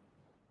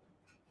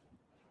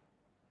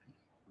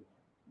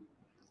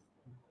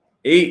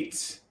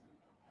 8.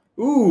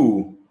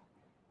 Ooh.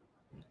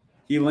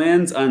 He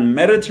lands on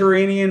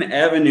Mediterranean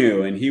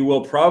Avenue, and he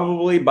will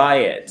probably buy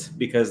it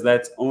because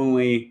that's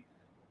only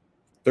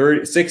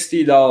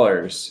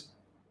 $60.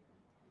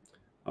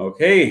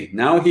 Okay,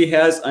 now he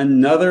has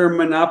another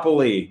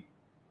monopoly.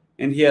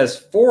 And he has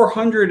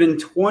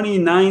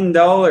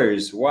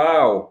 $429.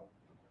 Wow.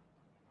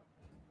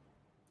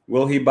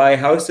 Will he buy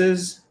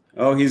houses?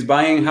 Oh, he's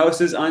buying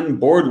houses on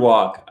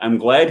Boardwalk. I'm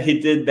glad he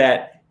did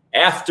that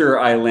after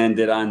I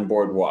landed on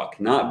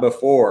Boardwalk, not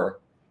before.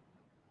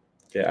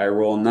 Okay, I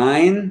roll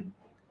 9.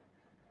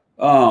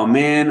 Oh,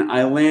 man,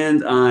 I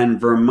land on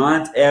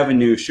Vermont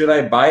Avenue. Should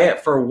I buy it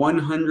for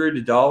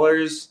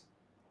 $100?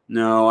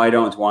 No, I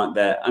don't want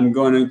that. I'm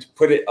going to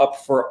put it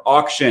up for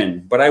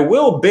auction, but I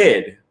will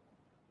bid.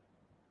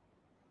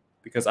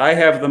 Because I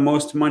have the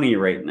most money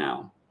right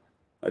now.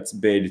 Let's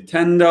bid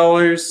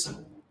 $10.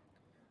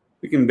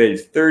 We can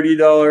bid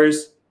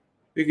 $30.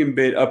 We can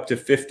bid up to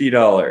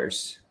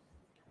 $50.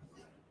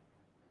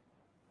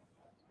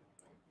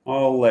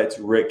 I'll let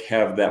Rick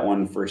have that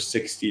one for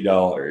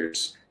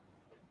 $60.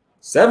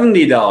 $70,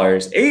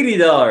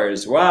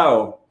 $80.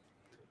 Wow.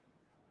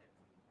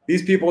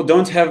 These people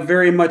don't have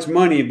very much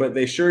money, but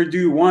they sure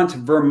do want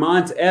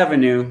Vermont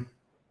Avenue.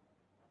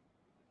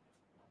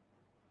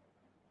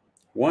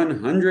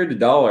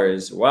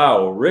 $100.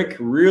 Wow, Rick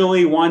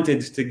really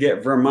wanted to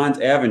get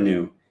Vermont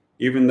Avenue,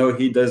 even though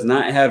he does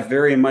not have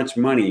very much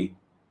money.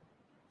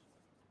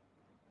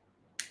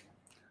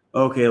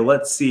 Okay,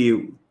 let's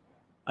see.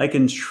 I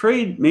can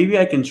trade, maybe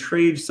I can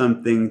trade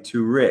something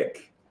to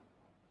Rick.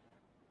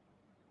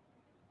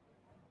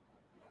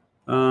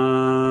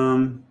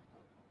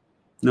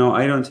 No,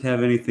 I don't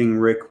have anything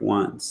Rick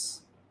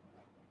wants.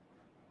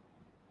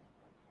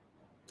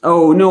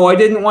 Oh, no, I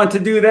didn't want to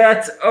do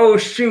that. Oh,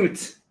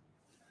 shoot.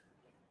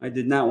 I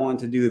did not want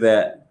to do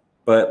that.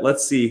 But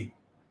let's see.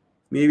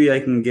 Maybe I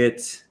can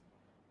get...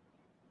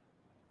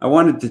 I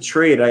wanted to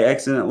trade. I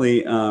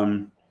accidentally...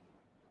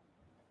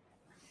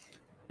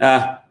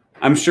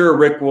 I'm sure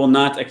Rick will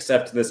not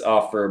accept this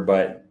offer,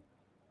 but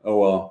oh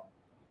well.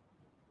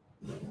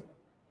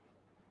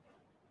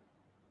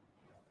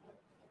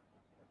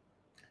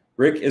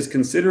 Rick is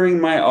considering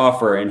my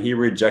offer, and he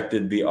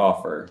rejected the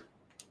offer.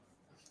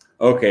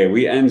 Okay,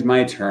 we end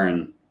my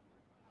turn.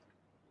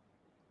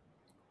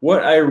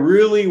 What I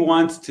really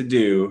want to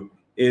do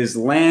is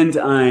land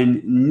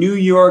on New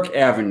York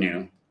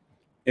Avenue.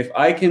 If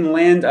I can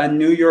land on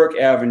New York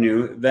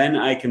Avenue, then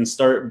I can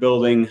start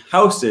building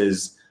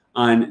houses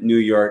on New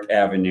York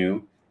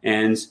Avenue.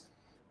 And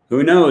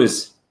who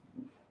knows,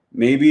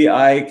 maybe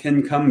I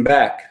can come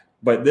back.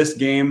 But this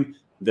game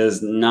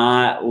does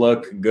not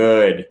look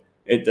good.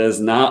 It does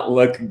not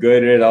look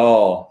good at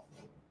all.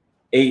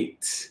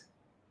 8.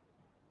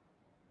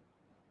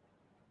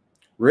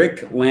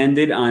 Rick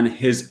landed on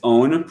his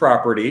own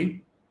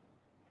property.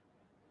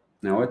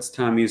 Now it's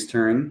Tommy's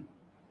turn.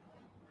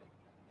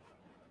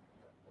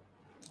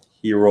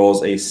 He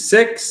rolls a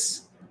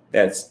 6.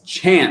 That's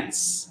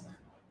chance.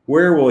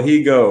 Where will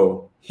he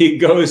go? He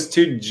goes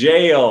to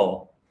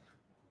jail.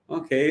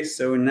 Okay,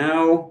 so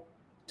now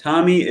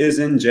Tommy is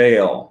in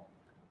jail.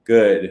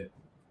 Good.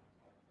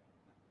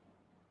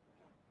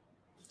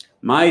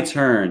 My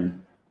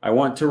turn. I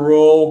want to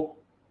roll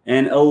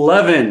an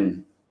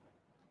 11.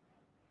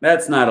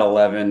 That's not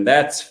 11.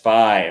 That's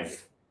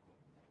 5.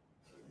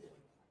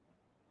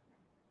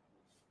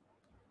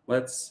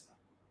 Let's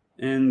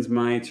end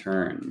my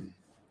turn.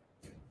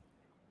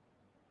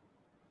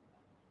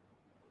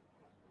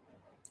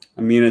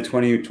 Amina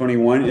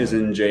 2021 is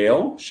in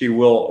jail. She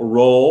will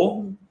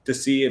roll to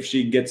see if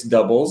she gets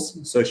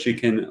doubles so she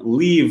can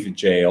leave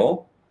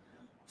jail.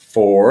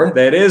 4.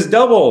 That is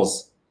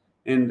doubles.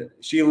 And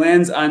she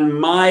lands on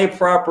my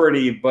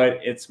property, but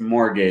it's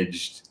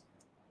mortgaged.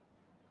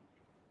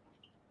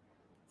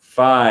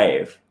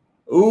 5.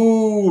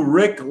 Ooh,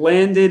 Rick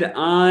landed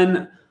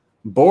on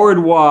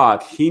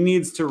Boardwalk. He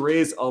needs to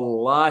raise a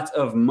lot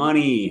of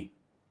money.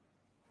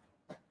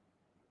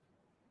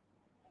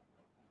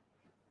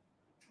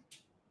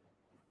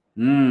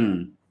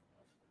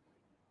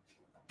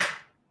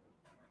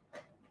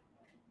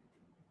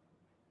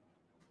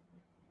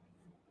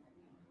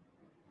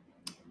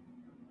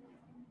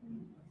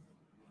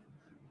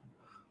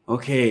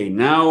 Okay,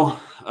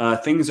 now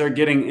things are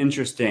getting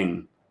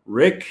interesting.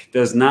 Rick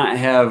does not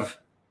have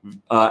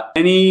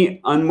any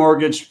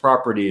unmortgaged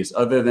properties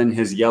other than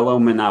his yellow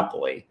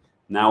Monopoly.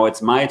 Now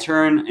it's my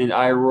turn, and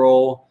I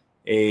roll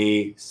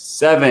a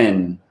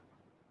 7.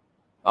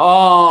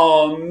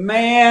 Oh,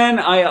 man,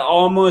 I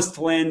almost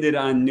landed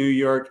on New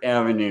York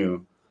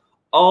Avenue.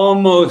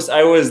 Almost.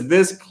 I was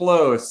this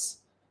close,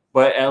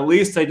 but at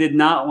least I did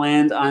not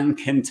land on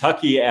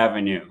Kentucky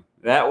Avenue.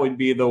 That would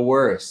be the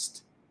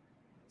worst.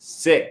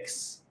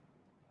 6.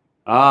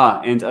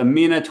 And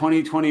Amina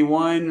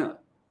 2021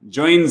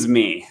 joins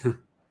me.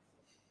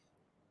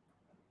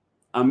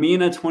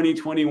 Amina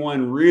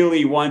 2021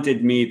 really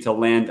wanted me to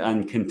land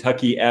on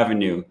Kentucky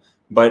Avenue,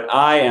 but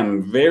I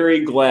am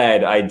very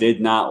glad I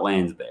did not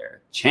land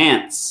there.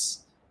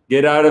 Chance.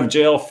 Get out of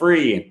jail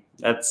free.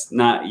 That's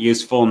not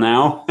useful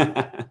now.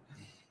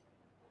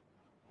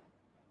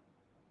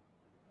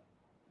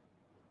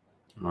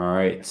 All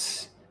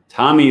right.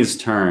 Tommy's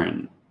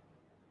turn.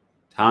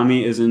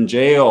 Tommy is in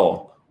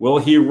jail. Will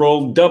he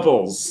roll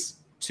doubles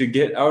to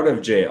get out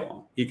of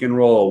jail? He can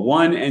roll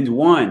 1 and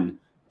 1,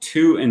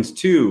 2 and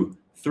 2,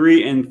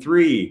 3 and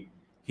 3.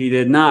 He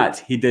did not.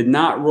 He did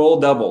not roll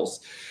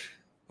doubles.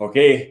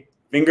 Okay,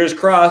 fingers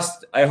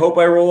crossed. I hope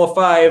I roll a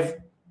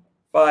 5.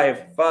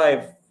 5,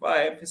 5,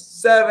 5,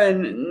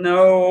 7.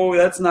 No,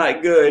 that's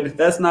not good.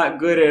 That's not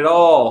good at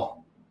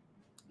all.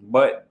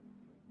 But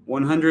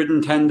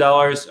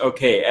 $110.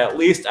 Okay, at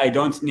least I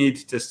don't need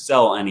to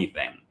sell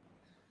anything.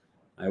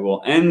 I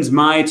will end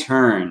my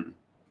turn.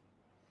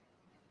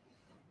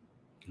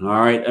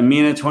 All right,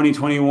 Amina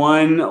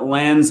 2021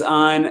 lands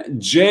on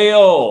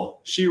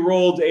jail. She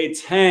rolled a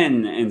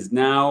 10, and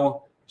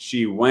now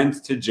she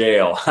went to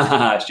jail.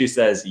 She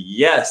says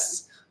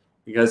yes,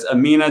 because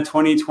Amina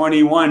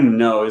 2021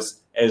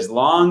 knows as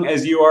long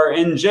as you are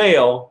in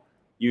jail,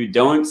 You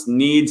don't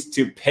need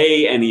to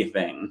pay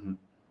anything.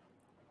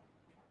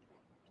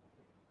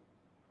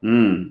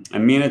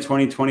 Amina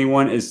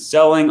 2021 is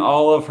selling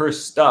all of her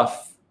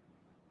stuff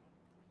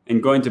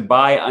and going to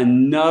buy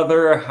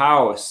another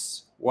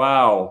house.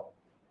 Wow.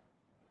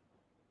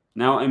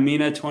 Now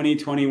Amina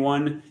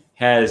 2021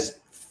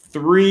 has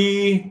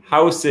 3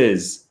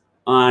 houses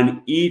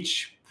on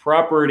each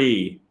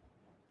property.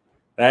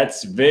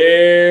 That's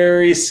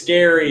very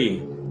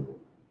scary.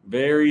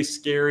 Very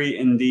scary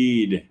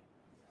indeed.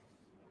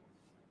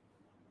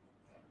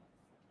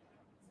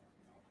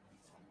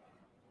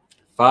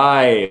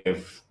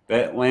 Five,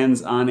 that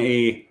lands on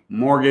a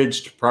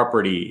mortgaged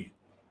property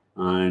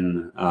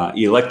on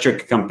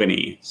electric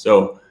company.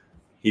 So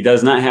he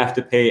does not have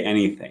to pay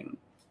anything.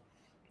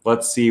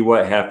 Let's see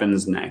what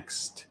happens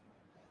next.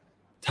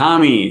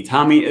 Tommy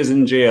is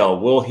in jail.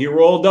 Will he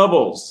roll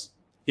doubles?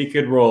 He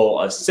could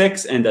roll a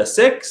 6 and a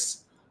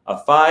 6, a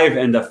 5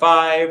 and a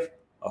 5,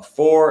 a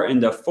 4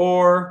 and a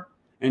 4,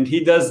 and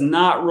he does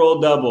not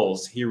roll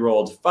doubles. He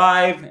rolled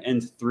 5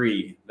 and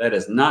 3. That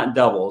is not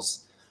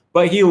doubles,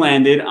 but he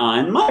landed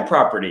on my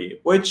property,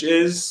 which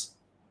is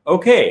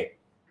okay.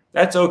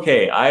 That's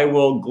okay. I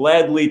will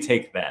gladly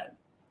take that.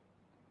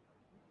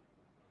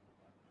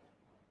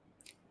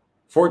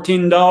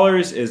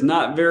 $14 is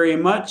not very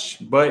much,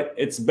 but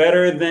it's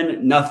better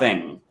than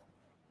nothing.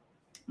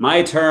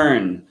 My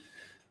turn.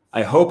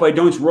 I hope I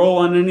don't roll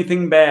on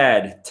anything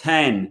bad.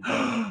 10.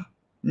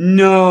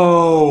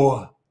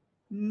 No.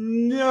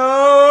 No.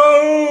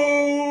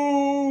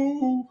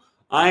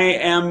 I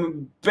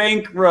am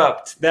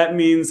bankrupt. That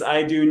means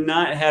I do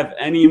not have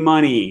any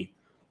money.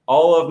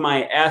 All of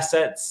my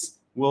assets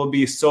will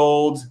be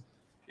sold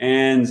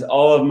and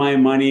all of my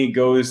money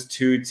goes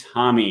to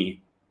Tommy.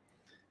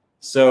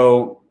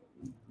 So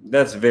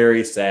that's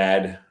very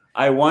sad.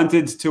 I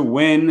wanted to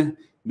win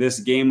this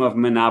game of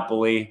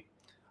Monopoly.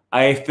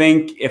 I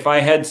think if I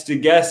had to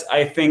guess,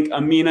 I think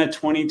Amina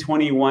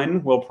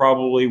 2021 will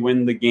probably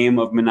win the game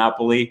of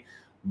Monopoly,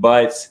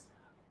 but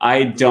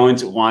I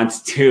don't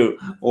want to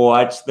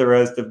watch the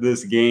rest of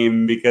this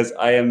game because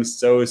I am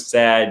so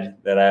sad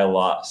that I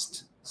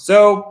lost.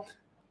 So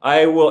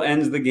I will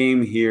end the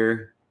game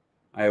here.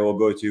 I will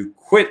go to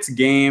quit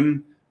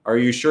game. Are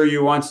you sure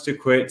you want to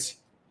quit?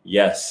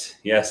 Yes,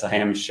 I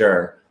am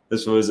sure.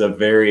 This was a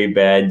very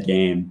bad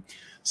game.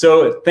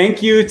 So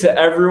thank you to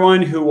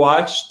everyone who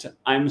watched.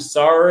 I'm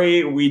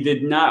sorry we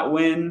did not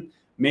win.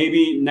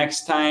 Maybe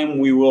next time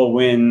we will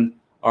win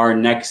our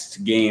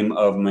next game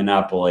of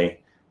Monopoly.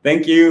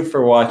 Thank you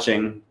for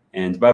watching, and bye.